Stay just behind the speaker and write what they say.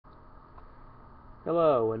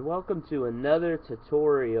Hello and welcome to another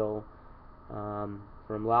tutorial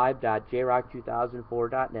from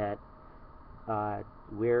live.jrock2004.net.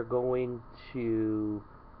 We're going to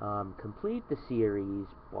complete the series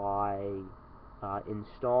by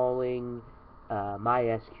installing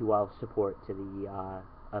MySQL support to the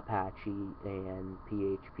Apache and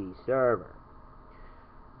PHP server.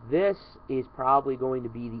 This is probably going to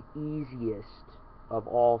be the easiest of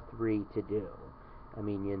all three to do. I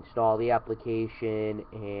mean, you install the application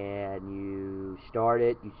and you start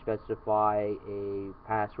it, you specify a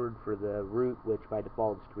password for the root, which by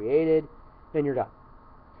default is created, and you're done.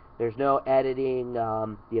 There's no editing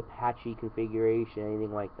the Apache configuration,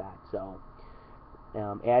 anything like that. So,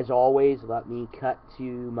 as always, let me cut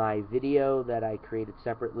to my video that I created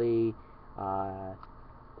separately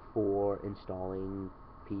for installing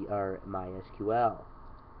MySQL.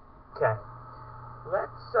 Okay,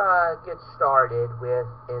 let's get started with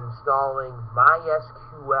installing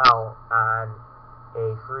MySQL on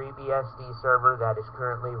a FreeBSD server that is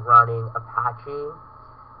currently running Apache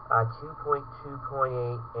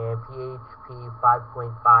 2.2.8 and PHP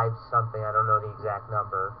 5.5 something. I don't know the exact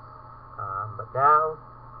number. But now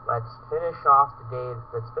let's finish it off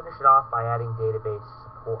by adding database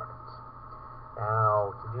support.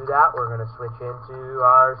 Now, to do that, we're going to switch into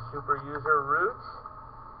our super user root,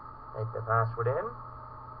 type the password in,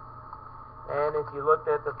 and if you looked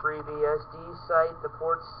at the FreeBSD site, the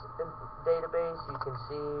ports database, you can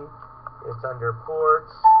see it's under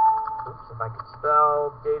ports. Oops, if I could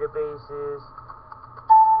spell databases.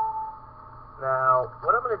 Now,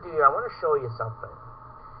 what I'm going to do here, I want to show you something.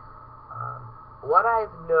 What I've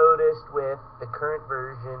noticed with the current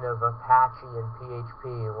version of Apache and PHP,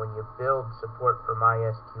 when you build support for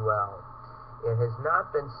MySQL, it has not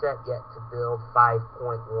been set yet to build 5.1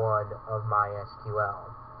 of MySQL.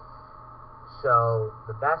 So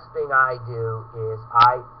the best thing I do is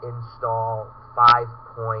I install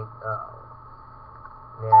 5.0.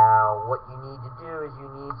 Now, what you need to do is you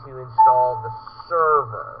need to install the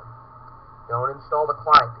server. Don't install the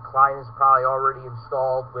client. The client is probably already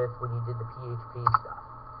installed with when you did the PHP stuff.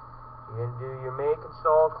 So you're going to do your make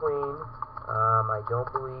install clean. I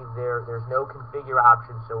don't believe there's no configure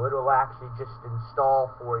option, so it will actually just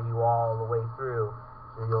install for you all the way through.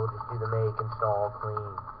 So you'll just do the make install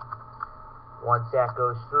clean. Once that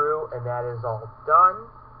goes through and that is all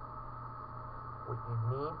done, what you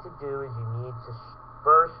need to do is you need to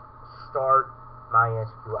first start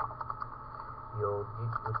MySQL.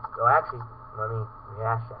 Actually, let me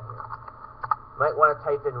rehash that here. You might want to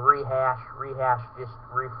type in rehash. Rehash just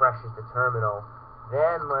refreshes the terminal.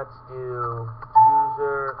 Then let's do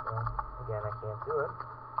user, again I can't do it,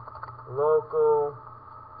 local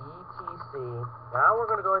etc. Now we're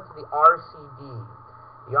going to go into the rcd.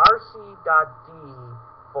 The rc.d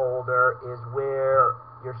folder is where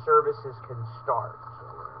your services can start. So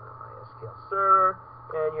we're in the MySQL server,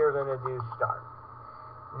 and you're going to do start.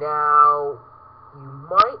 Now, you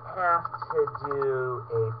might have to do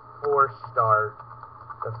a force start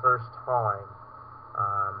the first time.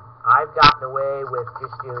 I've gotten away with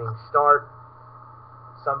just doing start.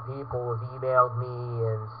 Some people have emailed me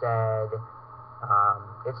and said,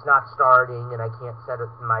 it's not starting and I can't set it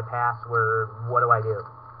in my password. What do I do?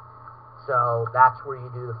 So that's where you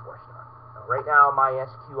do the force start. Now, right now,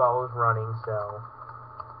 MySQL is running, so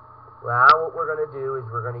now what we're going to do is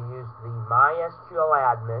we're going to use the MySQL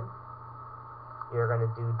admin. You're going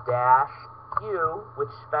to do -u,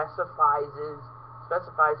 which specifies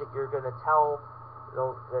that you're going to tell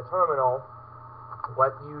the terminal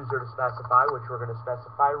what user to specify, which we're going to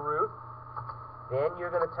specify root. Then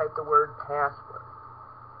you're going to type the word password.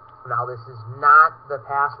 Now this is not the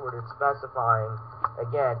password it's specifying.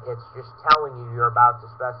 Again, it's just telling you you're about to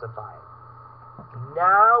specify it.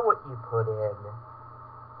 Now what you put in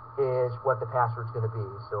is what the password's going to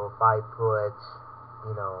be. So if I put,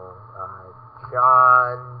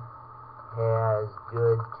 John has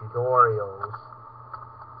good tutorials,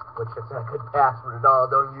 which is not a good password at all,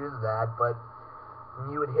 don't use that, but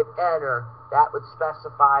you would hit enter, that would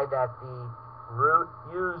specify that the root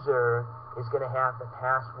user is going to have the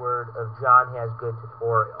password of John has good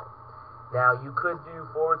tutorial. Now you could do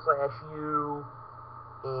 /u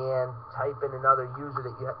and type in another user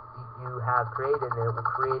that you have created, and it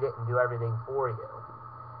will create it and do everything for you.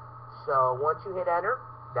 So once you hit enter,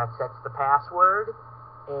 that sets the password,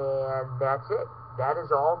 and that's it. That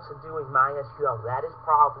is all to doing MySQL. That is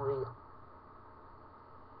probably...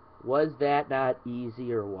 Was that not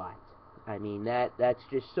easy or what? I mean, that's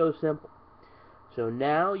just so simple. So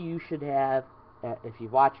now you should have, if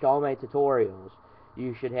you've watched all my tutorials,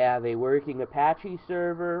 you should have a working Apache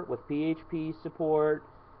server with PHP support,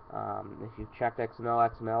 If you've checked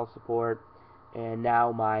XML support, and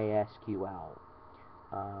now MySQL.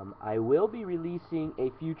 I will be releasing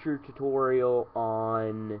a future tutorial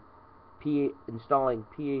on installing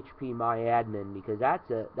phpMyAdmin, because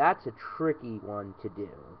that's a tricky one to do.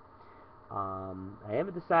 I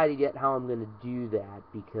haven't decided yet how I'm going to do that,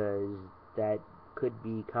 because that could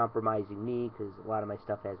be compromising me, because a lot of my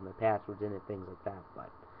stuff has my passwords in it, things like that.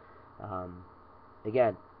 But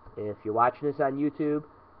again, if you're watching this on YouTube,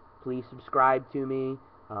 please subscribe to me.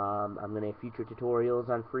 I'm going to have future tutorials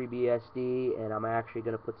on FreeBSD, and I'm actually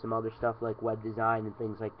going to put some other stuff like web design and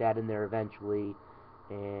things like that in there eventually.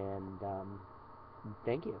 And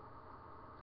thank you.